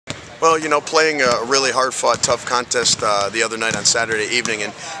Well, you know, playing a really hard-fought, tough contest the other night on Saturday evening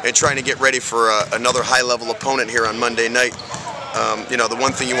and trying to get ready for another high-level opponent here on Monday night. You know, the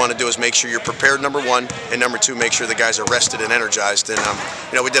one thing you want to do is make sure you're prepared, number one, and number two, make sure the guys are rested and energized. And,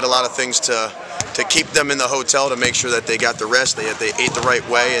 you know, we did a lot of things to keep them in the hotel to make sure that they got the rest, they ate the right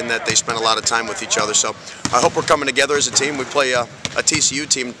way, and that they spent a lot of time with each other. So I hope we're coming together as a team. We play a TCU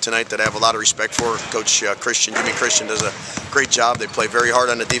team tonight that I have a lot of respect for. Coach Jimmy Christian does a great job. They play very hard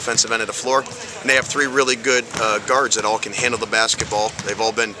on the defensive end of the floor, and they have three really good guards that all can handle the basketball. They've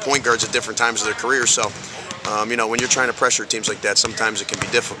all been point guards at different times of their career, so you know, when you're trying to pressure teams like that, sometimes it can be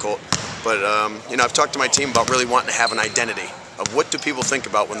difficult. But you know, I've talked to my team about really wanting to have an identity of what do people think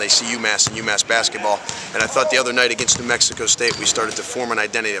about when they see UMass and UMass basketball. And I thought the other night against New Mexico State, we started to form an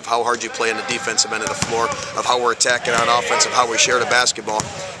identity of how hard you play on the defensive end of the floor, of how we're attacking on offense, of how we share the basketball.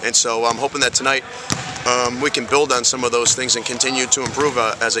 And so I'm hoping that tonight we can build on some of those things and continue to improve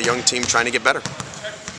as a young team trying to get better.